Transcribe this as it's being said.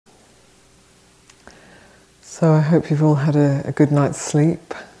So I hope you've all had a good night's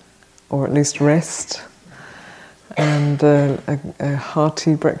sleep, or at least rest, and a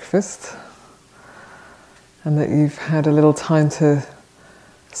hearty breakfast, and that you've had a little time to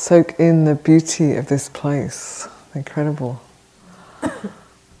soak in the beauty of this place. Incredible.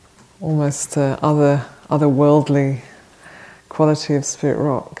 Almost otherworldly quality of Spirit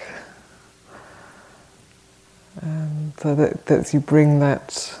Rock. And so that you bring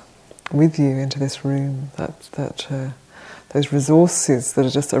that with you into this room, those resources that are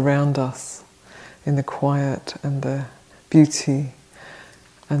just around us in the quiet and the beauty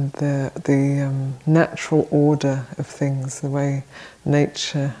and the natural order of things, the way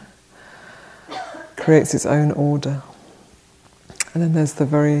nature creates its own order. And then there's the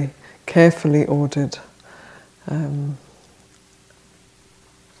very carefully ordered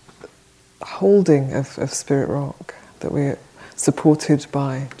holding of Spirit Rock that we're supported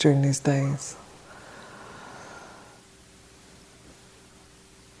by during these days.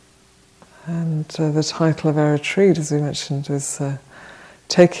 And the title of our retreat, as we mentioned, was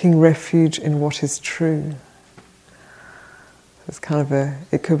Taking Refuge in What is True. It's kind of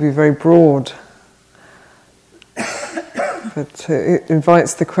it could be very broad, but it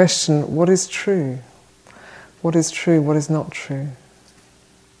invites the question, what is true? What is true, what is not true?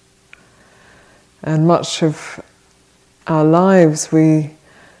 And much of our lives we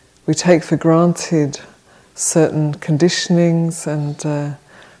take for granted certain conditionings and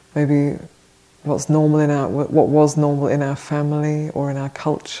maybe what was normal in our family or in our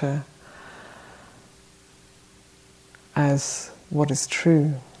culture as what is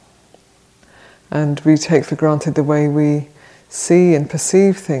true. And we take for granted the way we see and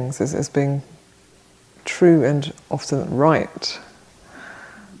perceive things as being true and often right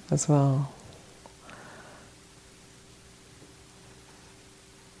as well.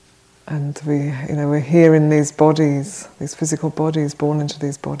 And we're here in these bodies, these physical bodies, born into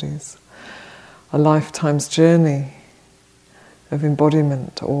these bodies. A lifetime's journey of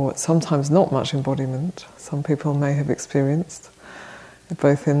embodiment, or sometimes not much embodiment. Some people may have experienced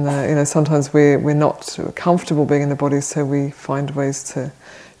both in the, sometimes we're not comfortable being in the body, so we find ways to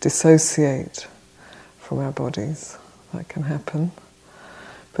dissociate from our bodies. That can happen.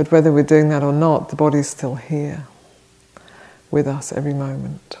 But whether we're doing that or not, the body's still here with us every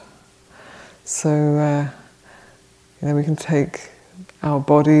moment. So, we can take our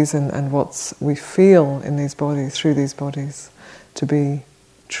bodies and what we feel in these bodies, through these bodies, to be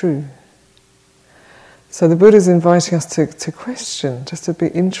true. So the Buddha is inviting us to question, just to be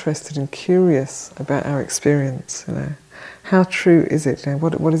interested and curious about our experience. How true is it?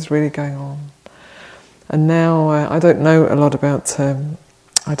 What is really going on? And now I don't know a lot about.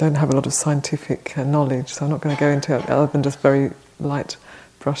 I don't have a lot of scientific knowledge, so I'm not going to go into it other than just very light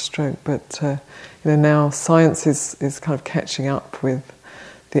brushstroke. But now science is kind of catching up with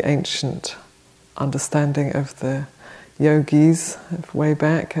the ancient understanding of the yogis of way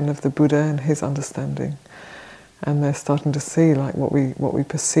back and of the Buddha and his understanding, and they're starting to see like what we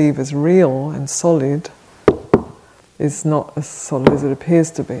perceive as real and solid is not as solid as it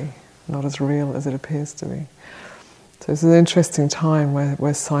appears to be, not as real as it appears to be. So it's an interesting time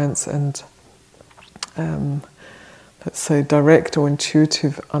where science and let's say direct or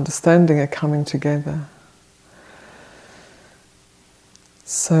intuitive understanding are coming together.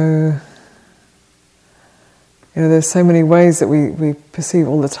 So there's so many ways that we perceive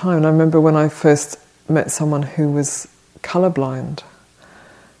all the time. And I remember when I first met someone who was colourblind,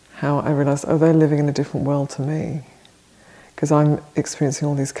 how I realised, they're living in a different world to me, because I'm experiencing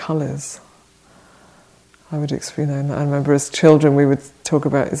all these colours. I would experience, I remember as children we would talk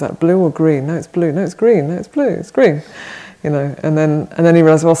about, is that blue or green? No, it's blue. No, it's green. No, it's blue. It's green. And then you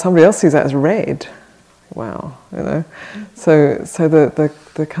realise, somebody else sees that as red. Wow, So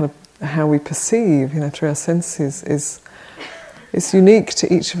the kind of how we perceive, through our senses is unique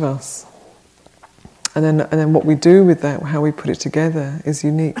to each of us. And then what we do with that, how we put it together, is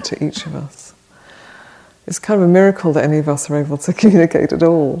unique to each of us. It's kind of a miracle that any of us are able to communicate at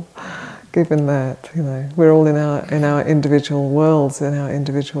all, given that we're all in our individual worlds, in our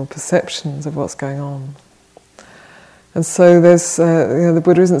individual perceptions of what's going on. And so there's the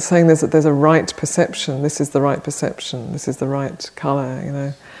Buddha isn't saying there's a right perception. This is the right perception. This is the right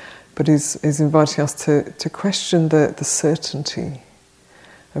colour. But he's inviting us to question the certainty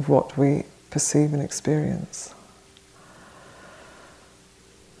of what we perceive and experience.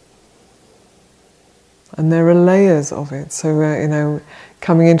 And there are layers of it. So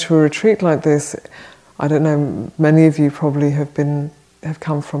coming into a retreat like this, I don't know, many of you probably have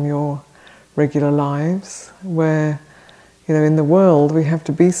come from your regular lives where in the world we have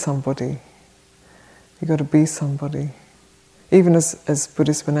to be somebody. You've got to be somebody. Even as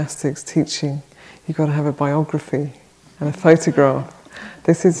Buddhist monastics teaching, you've got to have a biography and a photograph.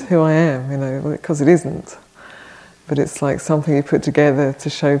 This is who I am, because it isn't. But it's like something you put together to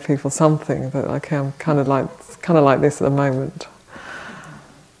show people something that, okay, I'm kind of like this at the moment.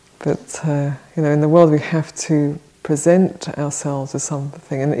 But in the world we have to present ourselves as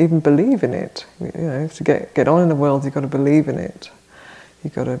something and even believe in it. To get on in the world, you've got to believe in it.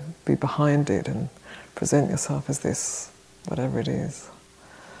 You've got to be behind it and present yourself as this, whatever it is.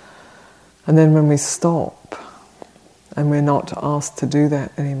 And then when we stop and we're not asked to do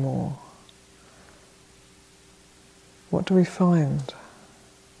that anymore, what do we find?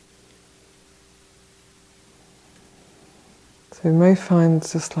 So we may find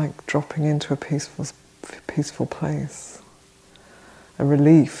just like dropping into a peaceful place, a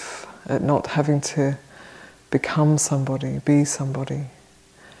relief at not having to become somebody, be somebody.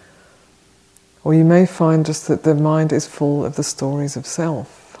 Or you may find just that the mind is full of the stories of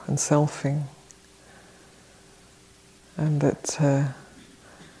self and selfing, and that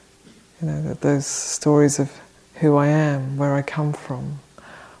that those stories of who I am, where I come from,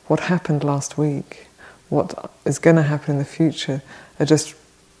 what happened last week, what is going to happen in the future, are just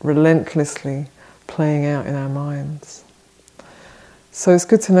relentlessly playing out in our minds. So it's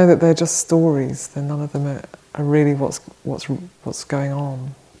good to know that they're just stories. That none of them are really what's going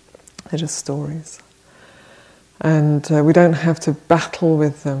on. They're just stories, and we don't have to battle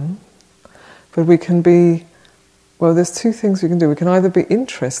with them, but we can be. Well, there's two things we can do. We can either be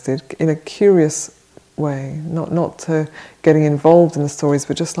interested in a curious way, not getting involved in the stories,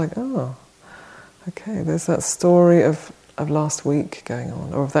 but just like, oh, okay, there's that story of last week going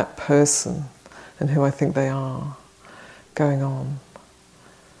on, or of that person and who I think they are going on.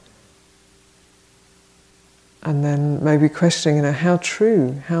 And then maybe questioning, how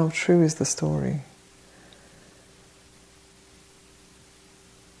true is the story?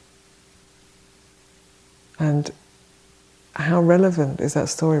 And how relevant is that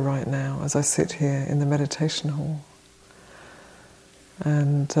story right now as I sit here in the meditation hall?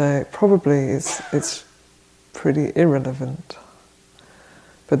 And probably it's pretty irrelevant.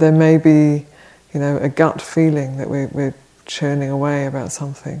 But there may be, a gut feeling that we're churning away about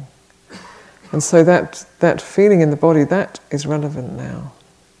something. And so that feeling in the body, that is relevant now.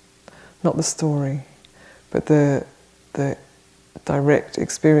 Not the story, but the direct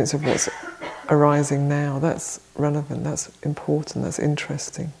experience of what's arising now. That's relevant, that's important, that's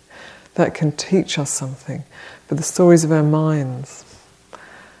interesting. That can teach us something. But the stories of our minds,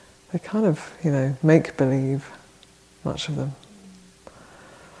 they kind of, make-believe, much of them.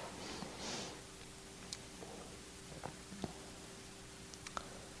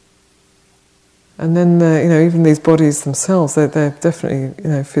 And then, even these bodies themselves, they're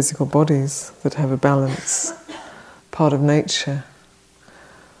definitely, physical bodies that have a balance, part of nature.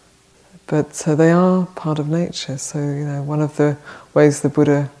 But they are part of nature. So, one of the ways the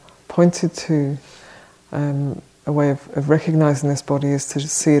Buddha pointed to a way of recognizing this body is to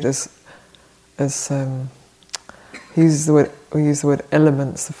see it as he uses the word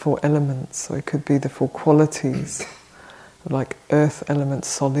elements, the four elements. So it could be the four qualities, like earth element,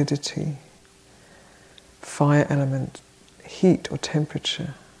 solidity, fire element, heat or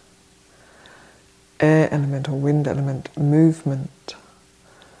temperature, air element or wind element, movement,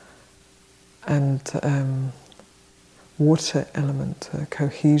 and water element,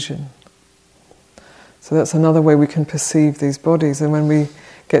 cohesion. So that's another way we can perceive these bodies. And when we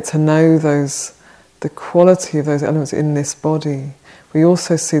get to know the quality of those elements in this body, we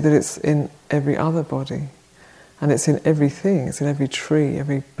also see that it's in every other body. And it's in everything. It's in every tree,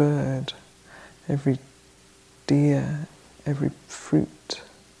 every bird, every deer, every fruit.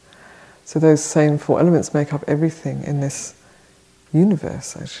 So those same four elements make up everything in this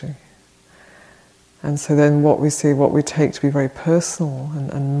universe, actually. And so then what we see, what we take to be very personal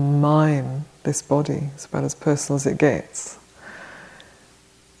and mine, this body, it's about as personal as it gets,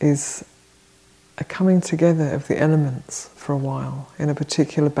 is a coming together of the elements for a while in a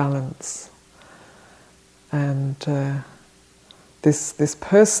particular balance. And this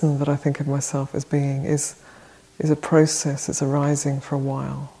person that I think of myself as being is a process, it's arising for a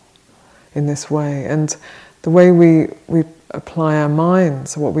while in this way. And the way we apply our mind,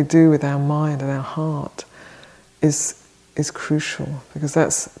 so what we do with our mind and our heart is crucial, because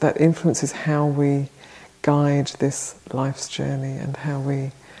that influences how we guide this life's journey and how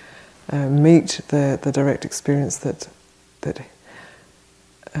we meet the direct experience that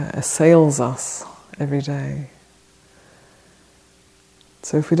assails us every day.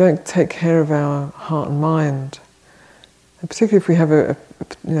 So if we don't take care of our heart and mind, and particularly if we have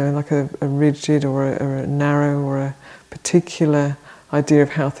like a rigid or a narrow or a particular idea of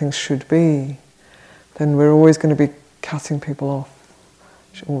how things should be, then we're always going to be cutting people off.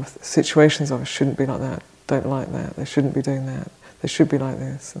 Or situations of it shouldn't be like that, don't like that, they shouldn't be doing that, they should be like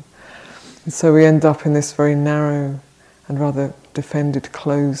this. And so we end up in this very narrow and rather defended,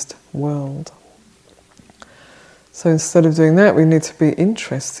 closed world. So instead of doing that, we need to be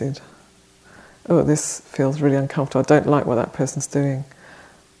interested. Oh, this feels really uncomfortable, I don't like what that person's doing.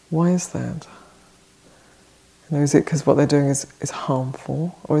 Why is that? Is it because what they're doing is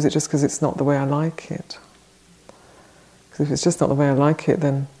harmful, or is it just because it's not the way I like it? Because if it's just not the way I like it,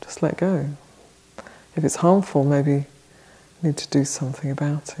 then just let go. If it's harmful, maybe you need to do something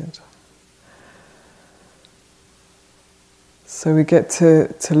about it. So we get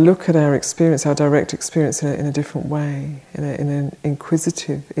to look at our experience, our direct experience, in a different way, in an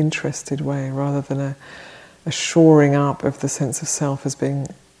inquisitive, interested way, rather than a shoring up of the sense of self as being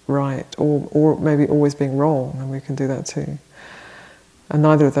right, or maybe always being wrong, and we can do that too. And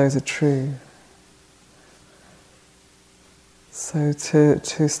neither of those are true. So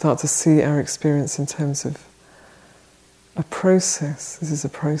to start to see our experience in terms of a process. This is a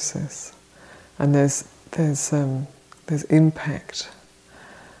process, and there's impact,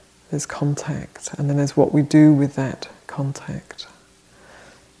 there's contact, and then there's what we do with that contact.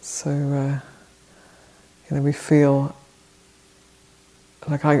 So we feel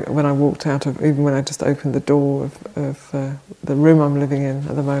like when I walked out of, even when I just opened the door of the room I'm living in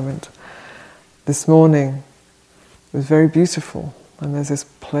at the moment, this morning, it was very beautiful, and there's this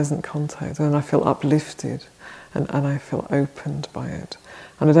pleasant contact, and I feel uplifted, and I feel opened by it.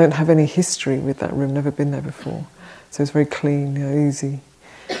 And I don't have any history with that room, never been there before, so it's very clean, easy.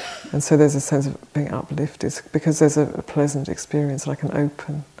 And so there's a sense of being uplifted, because there's a pleasant experience that I can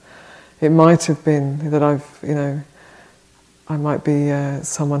open. It might have been that I might be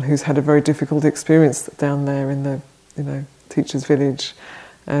someone who's had a very difficult experience down there in the teacher's village,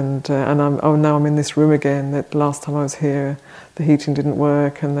 and now I'm in this room again. That last time I was here, the heating didn't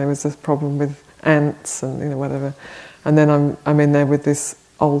work, and there was this problem with ants and whatever. And then I'm in there with this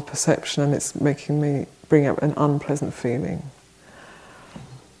old perception, and it's making me bring up an unpleasant feeling.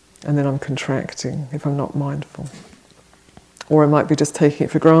 And then I'm contracting if I'm not mindful. Or I might be just taking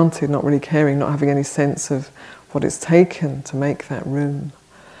it for granted, not really caring, not having any sense of what it's taken to make that room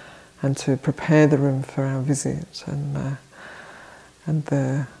and to prepare the room for our visit, and the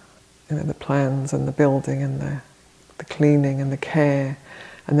the plans and the building and the cleaning and the care.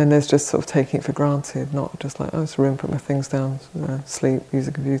 And then there's just sort of taking it for granted, not just like, oh, it's a room, put my things down, sleep, use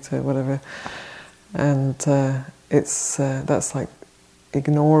a computer, whatever. And that's like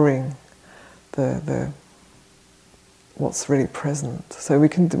ignoring the what's really present. So we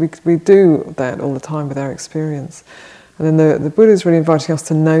do that all the time with our experience. And then the Buddha is really inviting us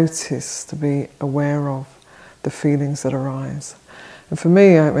to notice, to be aware of the feelings that arise. And for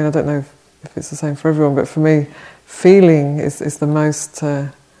me, I don't know if it's the same for everyone, but for me, feeling is the most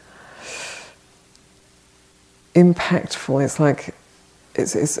impactful. It's like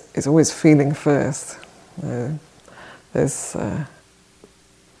it's always feeling first. There's a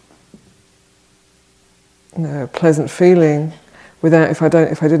pleasant feeling. If I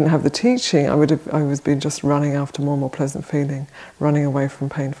didn't have the teaching, I would have been just running after more and more pleasant feeling, running away from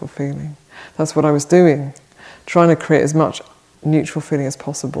painful feeling. That's what I was doing, trying to create as much neutral feeling as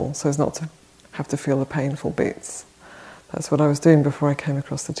possible, so as not to have to feel the painful bits. That's what I was doing before I came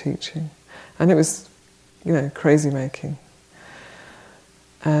across the teaching, and it was, crazy making.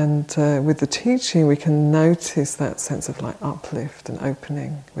 And with the teaching, we can notice that sense of like uplift and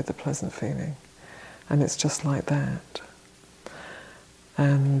opening with the pleasant feeling, and it's just like that.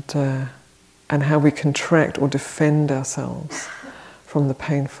 And how we contract or defend ourselves from the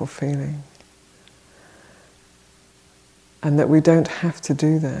painful feeling. And that we don't have to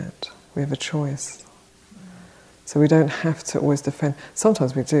do that. We have a choice. So we don't have to always defend.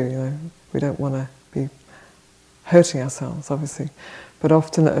 Sometimes we do, we don't want to be hurting ourselves, obviously. But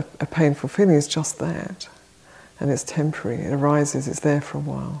often a painful feeling is just that. And it's temporary. It arises, it's there for a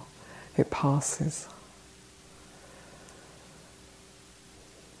while. It passes.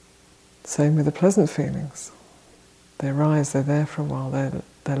 Same with the pleasant feelings. They arise, they're there for a while,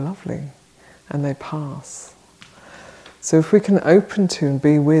 they're lovely, and they pass. So if we can open to and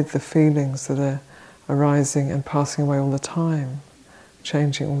be with the feelings that are arising and passing away all the time,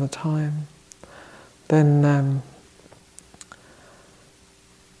 changing all the time, then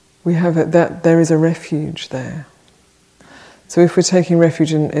we have that there is a refuge there. So if we're taking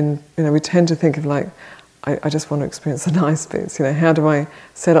refuge in we tend to think of like, I just want to experience the nice bits. How do I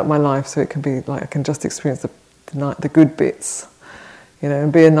set up my life so it can be like I can just experience the good bits?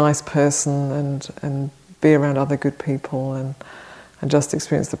 and be a nice person and be around other good people and just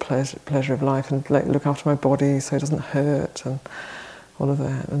experience the pleasure of life and look after my body so it doesn't hurt and all of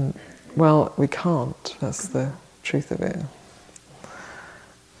that. And well, we can't. That's the truth of it.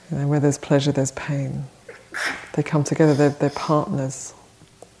 Where there's pleasure, there's pain. They come together. They're partners.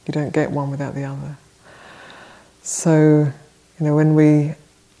 You don't get one without the other. So, when we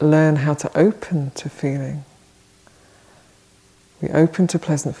learn how to open to feeling, we open to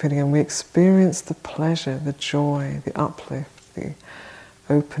pleasant feeling and we experience the pleasure, the joy, the uplift, the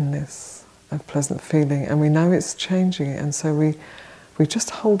openness of pleasant feeling, and we know it's changing, and so we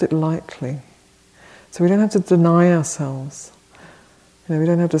just hold it lightly. So we don't have to deny ourselves. We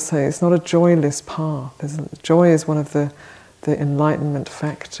don't have to say it's not a joyless path. Joy is one of the enlightenment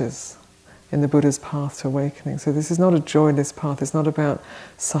factors in the Buddha's path to awakening. So this is not a joyless path. It's not about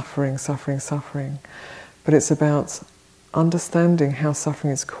suffering, but it's about understanding how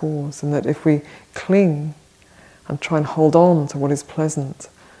suffering is caused, and that if we cling and try and hold on to what is pleasant,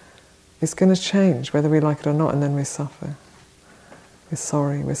 it's going to change whether we like it or not, and then we suffer. We're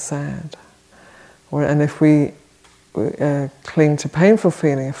sorry, we're sad. And if we cling to painful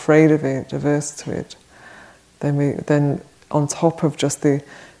feeling, afraid of it, averse to it, then on top of just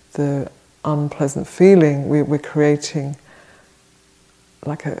the unpleasant feeling, we're creating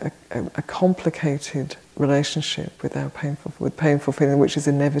like a complicated relationship with painful feeling, which is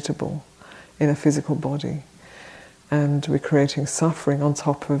inevitable in a physical body, and we're creating suffering on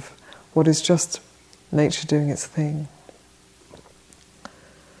top of what is just nature doing its thing.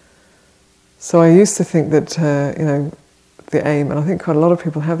 So I used to think that the aim, and I think quite a lot of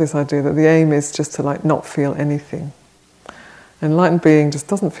people have this idea that the aim is just to not feel anything. Enlightened being just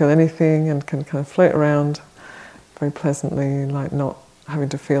doesn't feel anything and can kind of float around very pleasantly, not having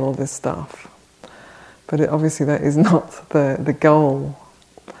to feel all this stuff. But obviously that is not the goal.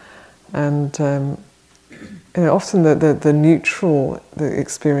 And often the neutral, the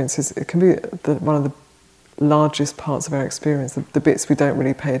experiences, it can be one of the largest parts of our experience, the bits we don't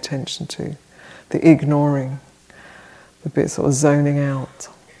really pay attention to, the ignoring, the bits sort of zoning out.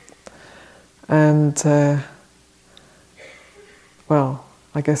 And well,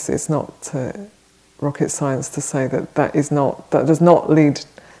 I guess it's not rocket science to say that does not lead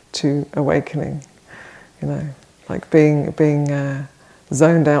to awakening. Like being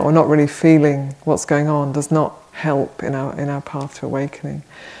zoned out or not really feeling what's going on does not help in our path to awakening.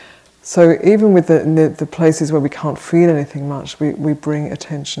 So even with the places where we can't feel anything much, we bring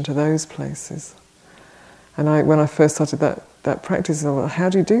attention to those places. And when I first started that practice, I thought, well, how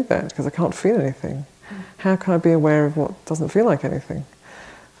do you do that? Because I can't feel anything. How can I be aware of what doesn't feel like anything?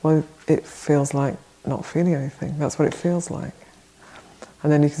 Well, it feels like not feeling anything. That's what it feels like.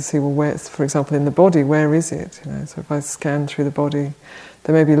 And then you can see, well, where, for example, in the body, where is it? So if I scan through the body,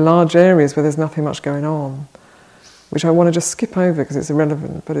 there may be large areas where there's nothing much going on, which I want to just skip over because it's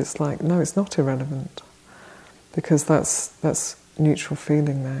irrelevant. But it's like, no, it's not irrelevant, because that's neutral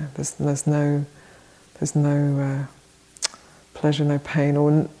feeling there. There's no pleasure, no pain,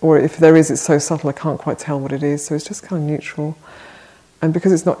 or if there is, it's so subtle I can't quite tell what it is. So it's just kind of neutral, and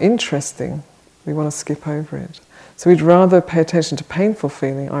because it's not interesting, we want to skip over it. So we'd rather pay attention to painful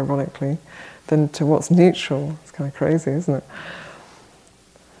feeling, ironically, than to what's neutral. It's kind of crazy, isn't it?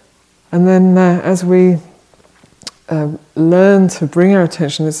 And then as we learn to bring our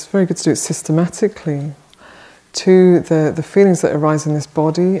attention, it's very good to do it systematically, to the feelings that arise in this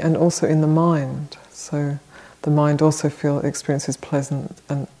body and also in the mind. So the mind also experiences pleasant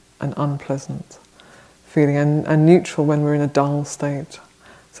and unpleasant feeling, and neutral when we're in a dull state,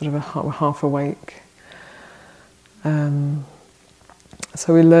 sort of half awake.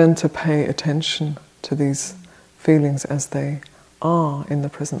 So we learn to pay attention to these feelings as they are in the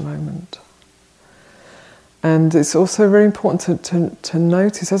present moment. And it's also very important to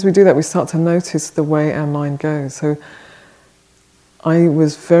notice, as we do that, we start to notice the way our mind goes. So I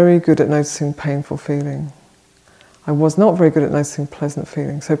was very good at noticing painful feeling. I was not very good at noticing pleasant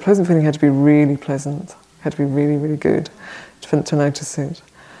feeling. So pleasant feeling had to be really pleasant, had to be really, really good to notice it.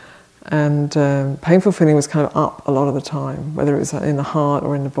 And painful feeling was kind of up a lot of the time, whether it was in the heart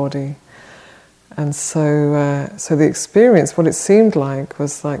or in the body. And so the experience, what it seemed like,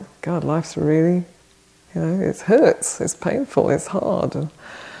 was like, God, life's really, it hurts, it's painful, it's hard.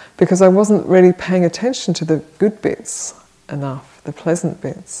 Because I wasn't really paying attention to the good bits enough, the pleasant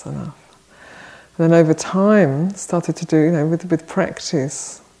bits enough. And then over time, started to do, with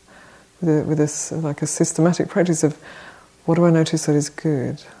practice, with this like a systematic practice of, what do I notice that is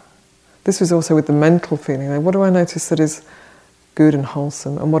good? This was also with the mental feeling. Like, what do I notice that is good and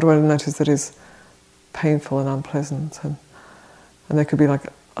wholesome? And what do I notice that is painful and unpleasant? And And there could be like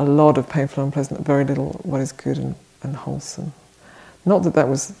a lot of painful and unpleasant, very little what is good and wholesome. Not that that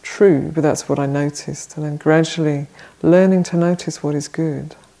was true, but that's what I noticed. And then gradually learning to notice what is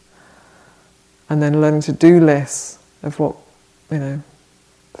good. And then learning to do less of what,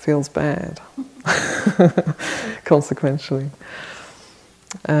 feels bad, consequentially.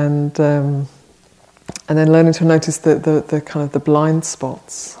 And then learning to notice the kind of the blind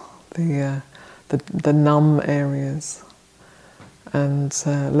spots, the numb areas, and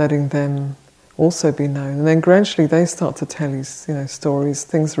letting them also be known. And then gradually they start to tell you, stories,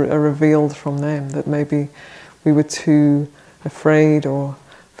 things are revealed from them that maybe we were too afraid or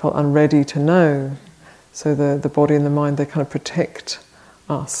felt unready to know. So the body and the mind, they kind of protect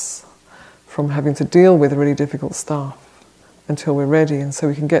us from having to deal with really difficult stuff until we're ready. And so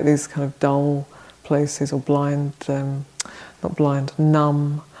we can get these kind of dull places or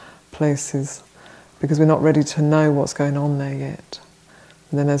numb places because we're not ready to know what's going on there yet.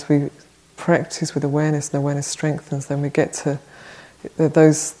 And then as we practice with awareness and awareness strengthens, then we get to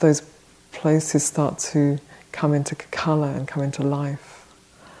those places start to come into colour and come into life.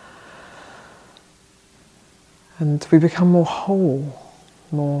 And we become more whole,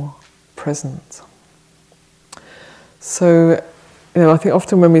 more present. So, I think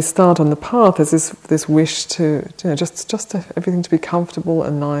often when we start on the path, there's this wish to, just to everything to be comfortable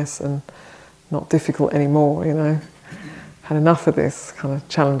and nice and not difficult anymore. Had enough of this kind of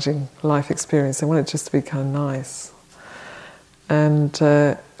challenging life experience. I want it just to be kind of nice. And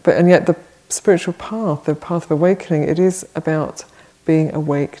yet the spiritual path, the path of awakening, it is about being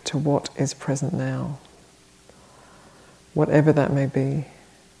awake to what is present now, whatever that may be,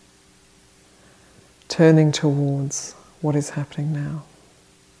 turning towards what is happening now,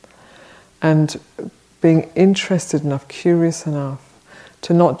 and being interested enough, curious enough,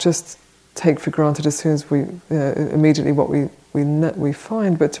 to not just take for granted as soon as we immediately what we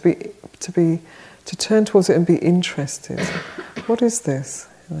find, but to turn towards it and be interested. What is this?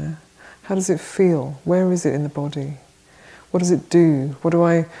 How does it feel? Where is it in the body? What does it do? What do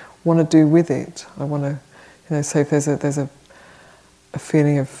I want to do with it? I want to, say if there's a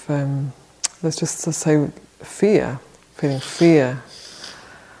feeling of, let's just say fear, feeling fear.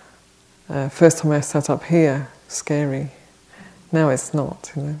 First time I sat up here, scary. Now it's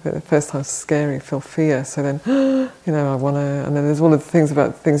not, but the first time it's scary, feel fear. So then, I want to, and then there's all of the things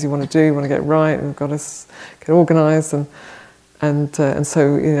about things you want to do, you want to get right, and you've got to get organised, and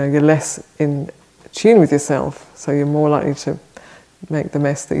so you're less in tune with yourself, so you're more likely to make the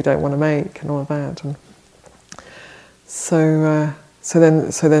mess that you don't want to make, and all of that. And so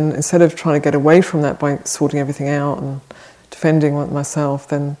then instead of trying to get away from that by sorting everything out and defending myself,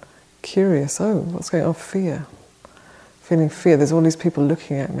 then curious, what's going on? Fear. Feeling fear, there's all these people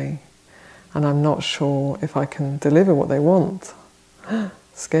looking at me and I'm not sure if I can deliver what they want.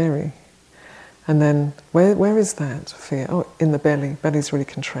 Scary. And then, where is that fear? Oh, in the belly. Belly's really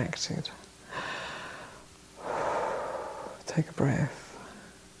contracted. Take a breath.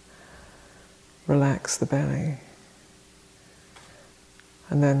 Relax the belly.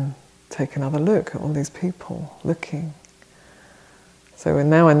 And then take another look at all these people looking. So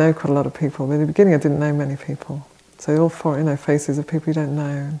now I know quite a lot of people. In the beginning I didn't know many people. So all foreign, faces of people you don't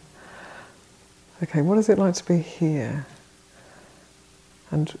know. Okay, what is it like to be here?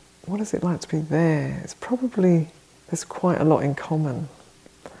 And what is it like to be there? It's probably, there's quite a lot in common.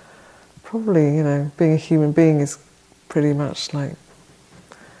 Probably, being a human being is pretty much like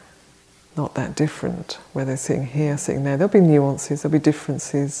not that different, whether sitting here, sitting there. There'll be nuances, there'll be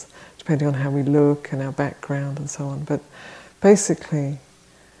differences, depending on how we look and our background and so on. But basically,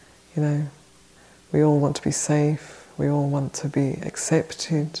 we all want to be safe, we all want to be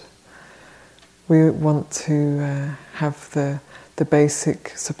accepted, we want to have the basic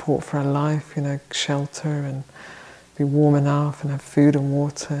support for our life, shelter and be warm enough and have food and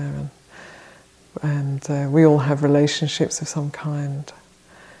water, and we all have relationships of some kind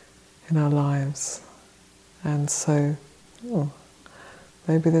in our lives, and so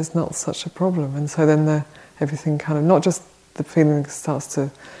maybe there's not such a problem. And so then everything kind of, not just the feeling starts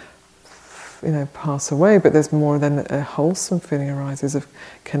to pass away, but there's more than a wholesome feeling arises of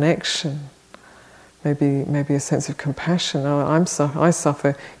connection, maybe a sense of compassion. I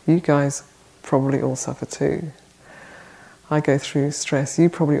suffer, you guys probably all suffer too. I go through stress, you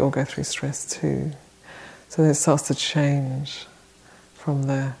probably all go through stress too. So then it starts to change from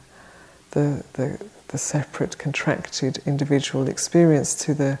the separate, contracted, individual experience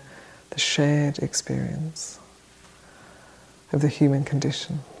to the shared experience of the human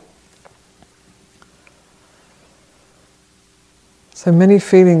condition. So many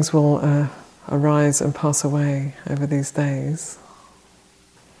feelings will arise and pass away over these days.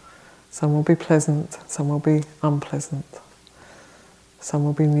 Some will be pleasant, some will be unpleasant. Some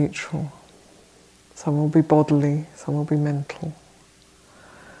will be neutral. Some will be bodily, some will be mental.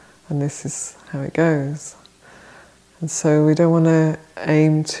 And this is how it goes. And so we don't want to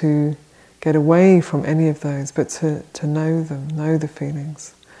aim to get away from any of those, but to know them, know the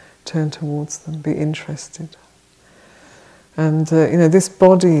feelings, turn towards them, be interested. And this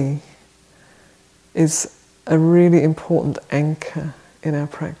body is a really important anchor in our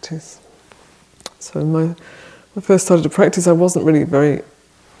practice. So when I first started to practice, I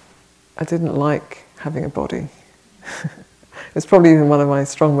didn't like having a body. It's probably even one of my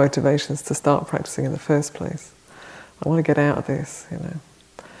strong motivations to start practicing in the first place. I want to get out of this,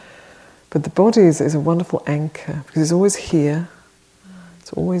 But the body is a wonderful anchor because it's always here.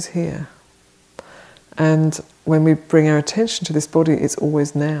 It's always here. And when we bring our attention to this body, it's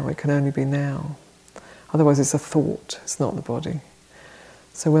always now. It can only be now. Otherwise it's a thought, it's not the body.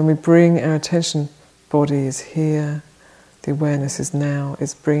 So when we bring our attention, body is here, the awareness is now,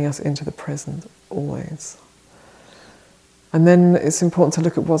 it's bringing us into the present, always. And then it's important to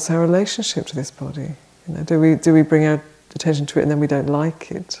look at what's our relationship to this body. Do we bring our attention to it and then we don't like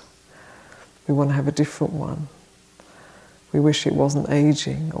it? We want to have a different one. We wish it wasn't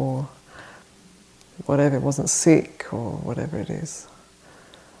aging or whatever, it wasn't sick or whatever it is.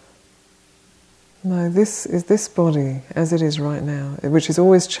 No, this is this body as it is right now, which is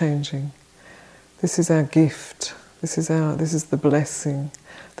always changing. This is our gift. This is the blessing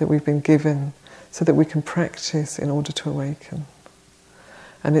that we've been given so that we can practice in order to awaken.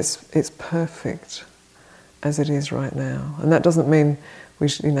 And it's perfect as it is right now. And that doesn't mean we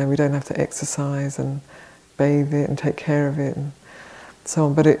don't have to exercise and bathe it and take care of it and so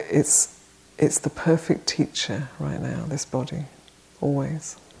on. But it's the perfect teacher right now, this body,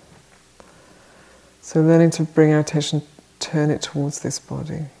 always. So learning to bring our attention, turn it towards this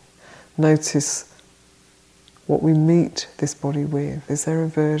body. Notice what we meet this body with. Is there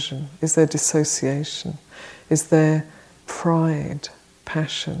aversion? Is there dissociation? Is there pride,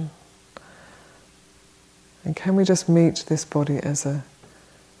 passion? And can we just meet this body as a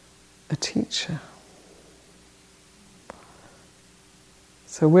teacher?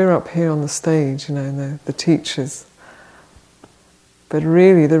 So we're up here on the stage, the teachers. But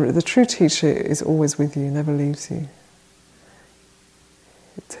really, the true teacher is always with you, never leaves you.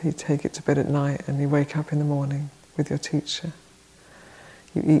 You take it to bed at night and you wake up in the morning with your teacher.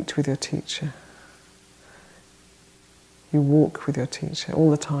 You eat with your teacher. You walk with your teacher all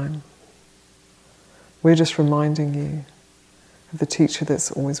the time. We're just reminding you of the teacher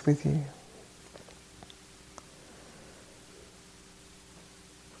that's always with you.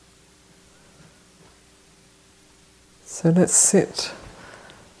 So let's sit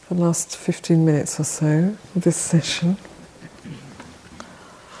for the last 15 minutes or so of this session.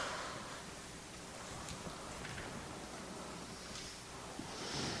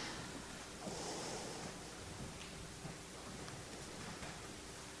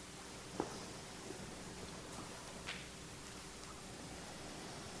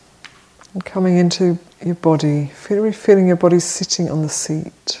 And coming into your body, feeling your body sitting on the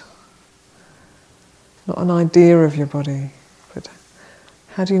seat. Not an idea of your body, but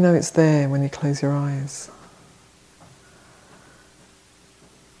how do you know it's there when you close your eyes?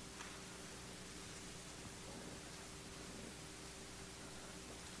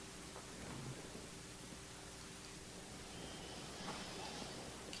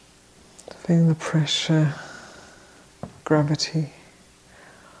 Feeling the pressure, gravity.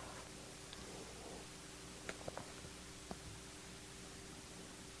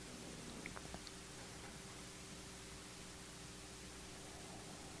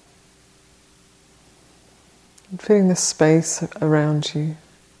 And feeling the space around you.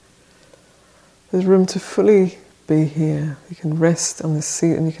 There's room to fully be here. You can rest on the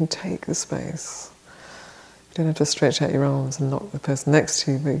seat and you can take the space. You don't have to stretch out your arms and knock the person next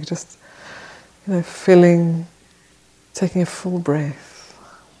to you, but you just, filling, taking a full breath.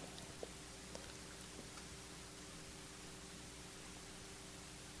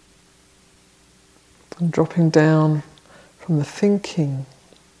 And dropping down from the thinking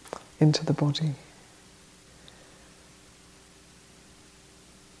into the body.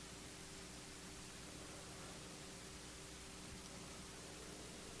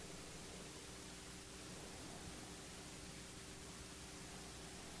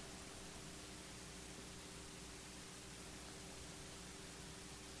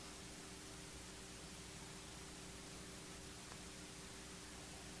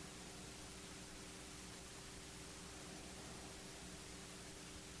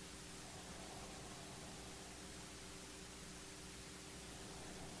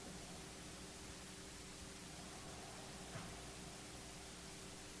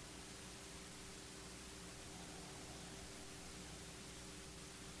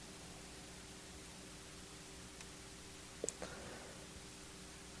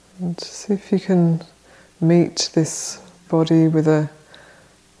 And see if you can meet this body with a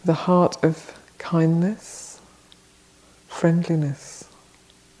heart of kindness, friendliness.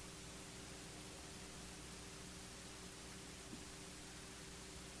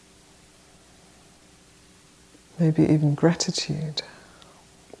 Maybe even gratitude.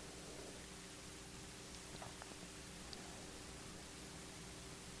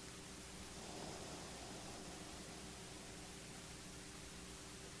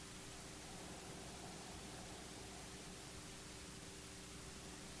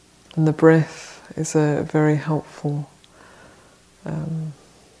 And the breath is a very helpful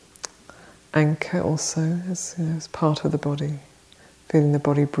anchor also, as part of the body, feeling the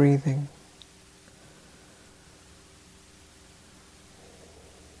body breathing.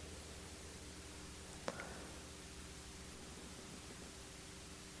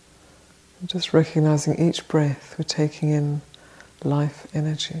 And just recognizing each breath, we're taking in life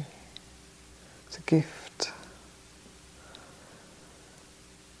energy. It's a gift.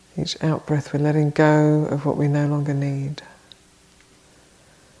 Each out-breath, we're letting go of what we no longer need.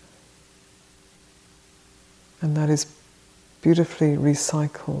 And that is beautifully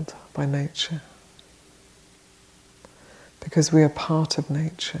recycled by nature. Because we are part of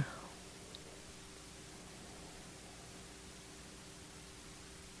nature.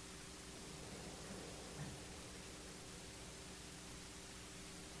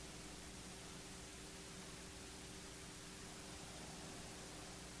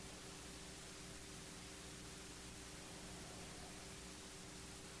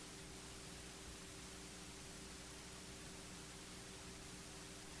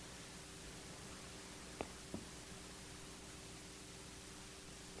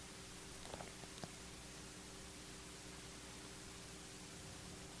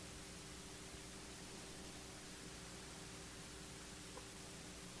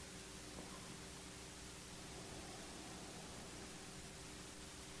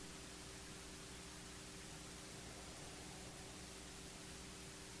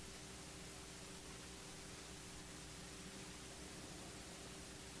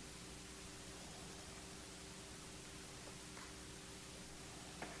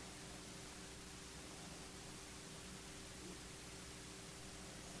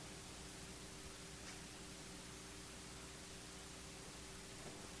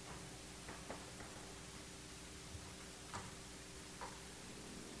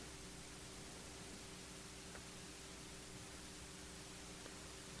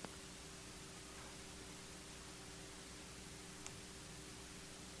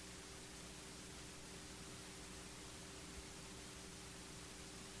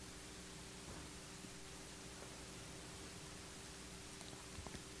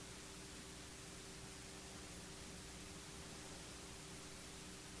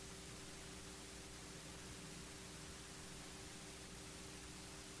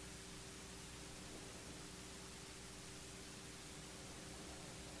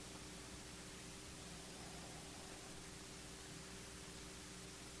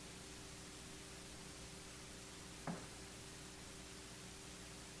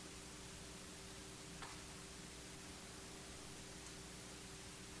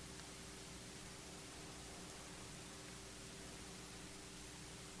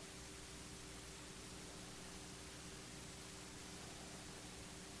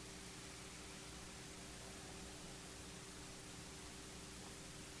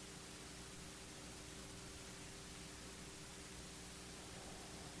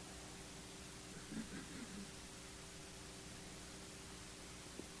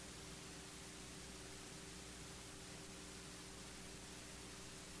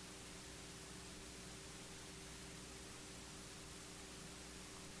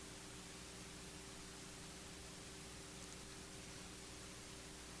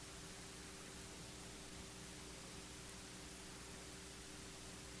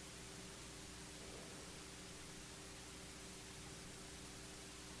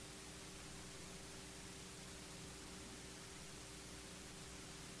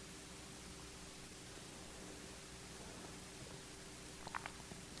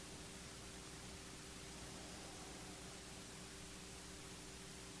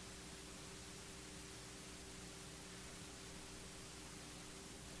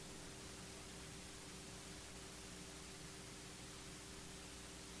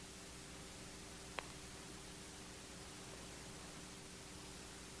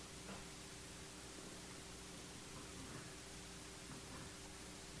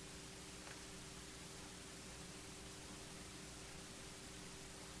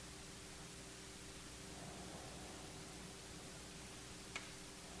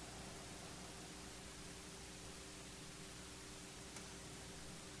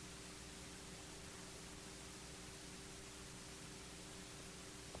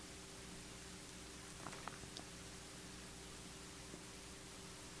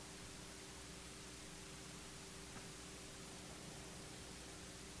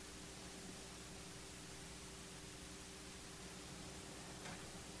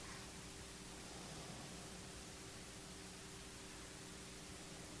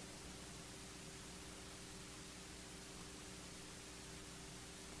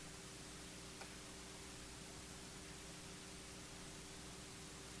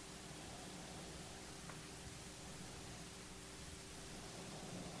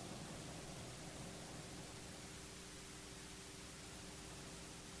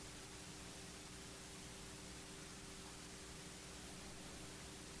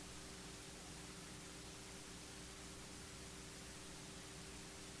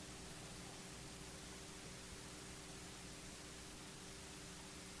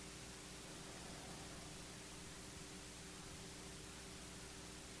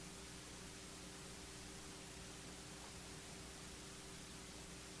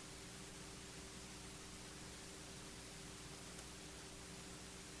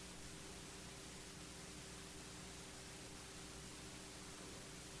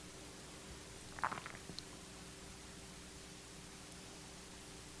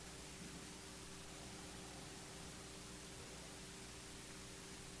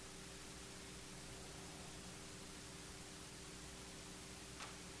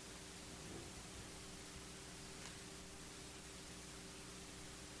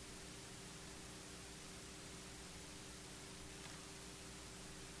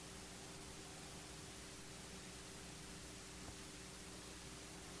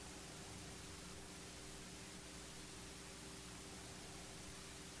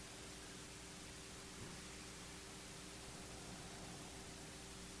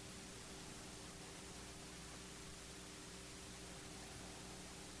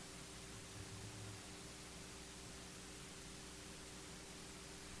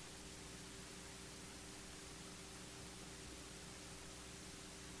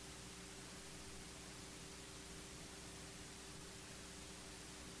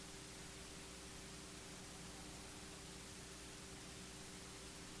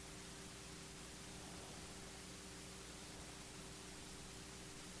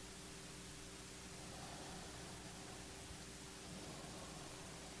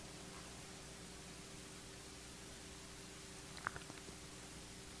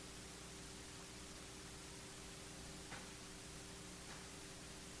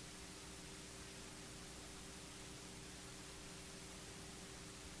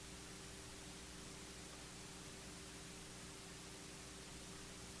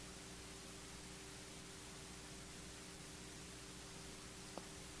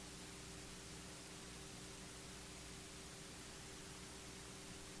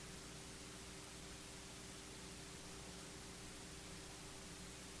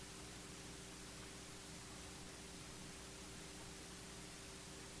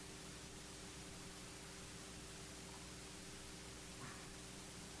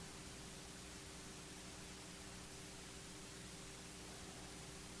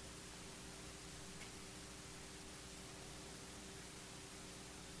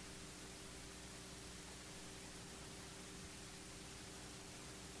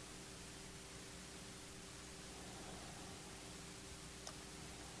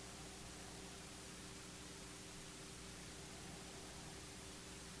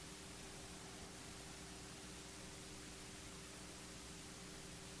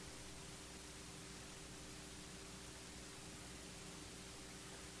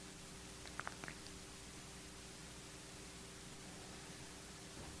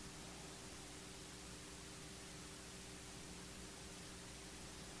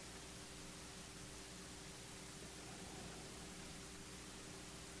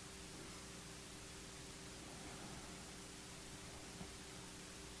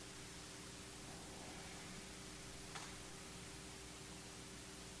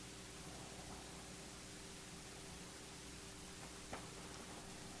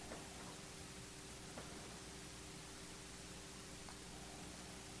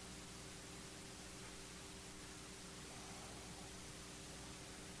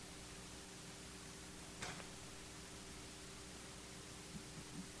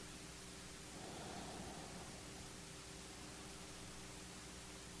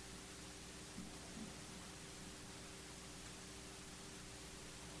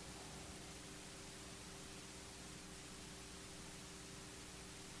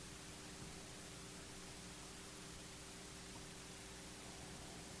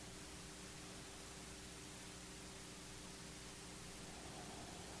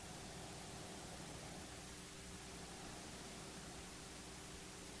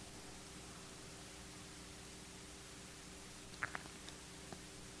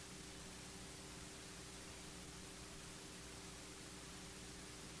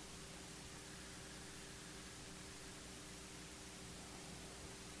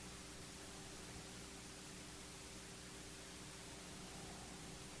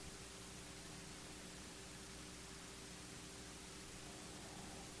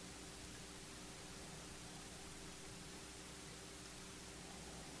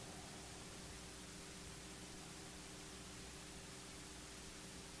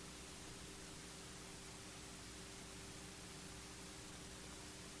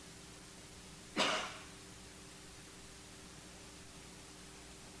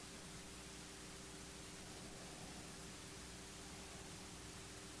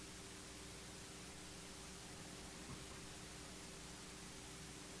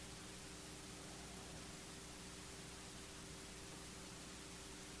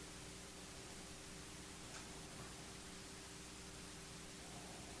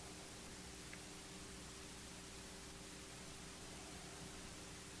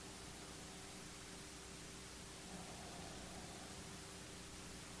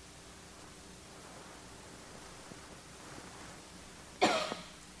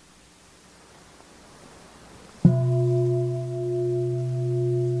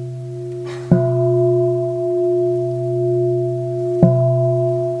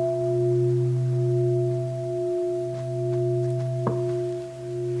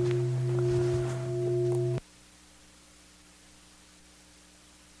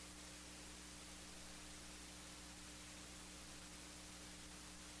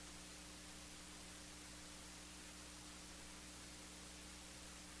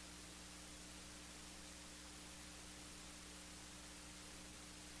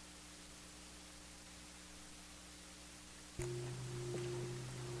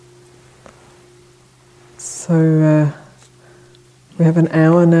 So we have an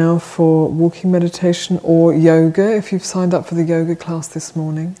hour now for walking meditation or yoga, if you've signed up for the yoga class this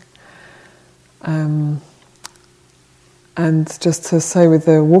morning. And just to say with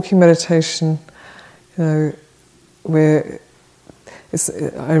the walking meditation, I ring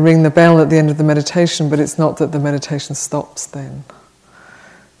the bell at the end of the meditation, but it's not that the meditation stops then.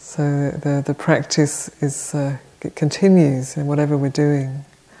 So the practice it continues in whatever we're doing.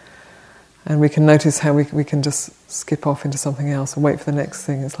 And we can notice how we can just skip off into something else and wait for the next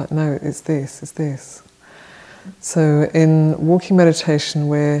thing. It's like, no, it's this. So in walking meditation,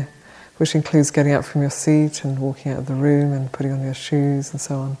 which includes getting up from your seat and walking out of the room and putting on your shoes and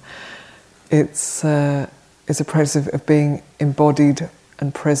so on, it's a practice of being embodied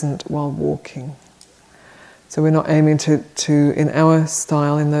and present while walking. So we're not aiming to in our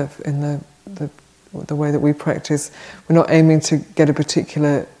style, in the way that we practice, we're not aiming to get a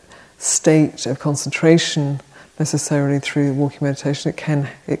particular state of concentration necessarily through walking meditation.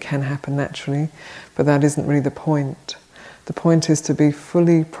 It can happen naturally, but that isn't really the point. The point is to be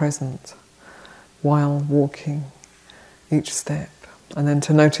fully present while walking each step, and then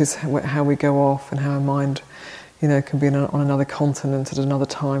to notice how we go off and how our mind, can be on another continent at another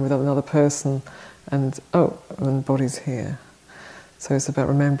time with another person, and the body's here. So it's about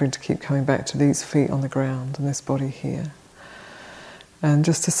remembering to keep coming back to these feet on the ground and this body here. And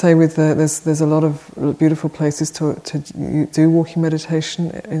just to say, there's a lot of beautiful places to do walking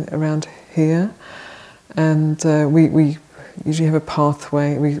meditation around here, and we usually have a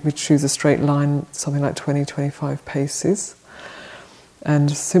pathway. We choose a straight line, something like 20-25 paces, and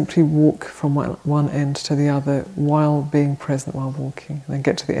simply walk from one end to the other while being present while walking. And then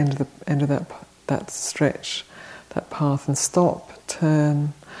get to the end of that stretch, that path, and stop,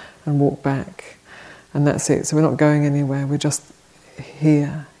 turn, and walk back, and that's it. So we're not going anywhere. We're just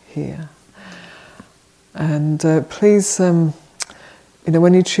here. And please, when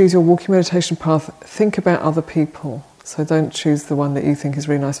you choose your walking meditation path, think about other people. So don't choose the one that you think is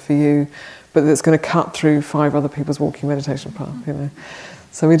really nice for you, but that's going to cut through 5 other people's walking meditation path.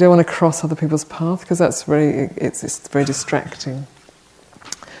 So we don't want to cross other people's path, because that's it's very distracting.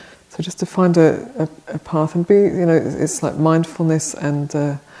 So just to find a path and be, it's like mindfulness and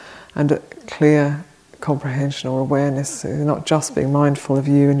a clear comprehension or awareness. You're not just being mindful of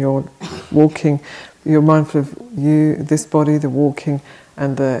you and your walking, you're mindful of you, this body, the walking,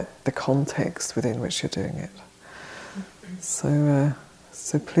 and the context within which you're doing it. So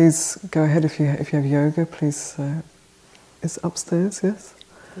please go ahead if you have yoga. Please, it's upstairs, yes?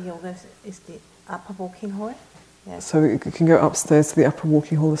 The yoga is the upper walking hall. Yes. So you can go upstairs to the upper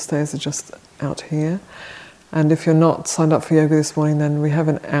walking hall. The stairs are just out here. And if you're not signed up for yoga this morning, then we have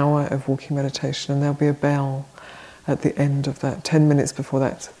an hour of walking meditation, and there'll be a bell at the end of that, 10 minutes before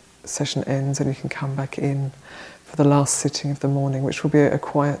that session ends, and you can come back in for the last sitting of the morning, which will be a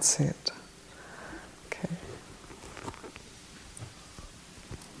quiet sit. Okay.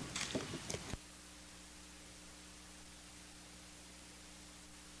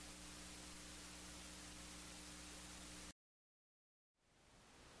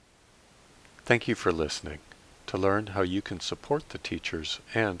 Thank you for listening. To learn how you can support the teachers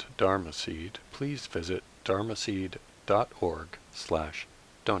and Dharma Seed, please visit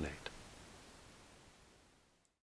dharmaseed.org/donate.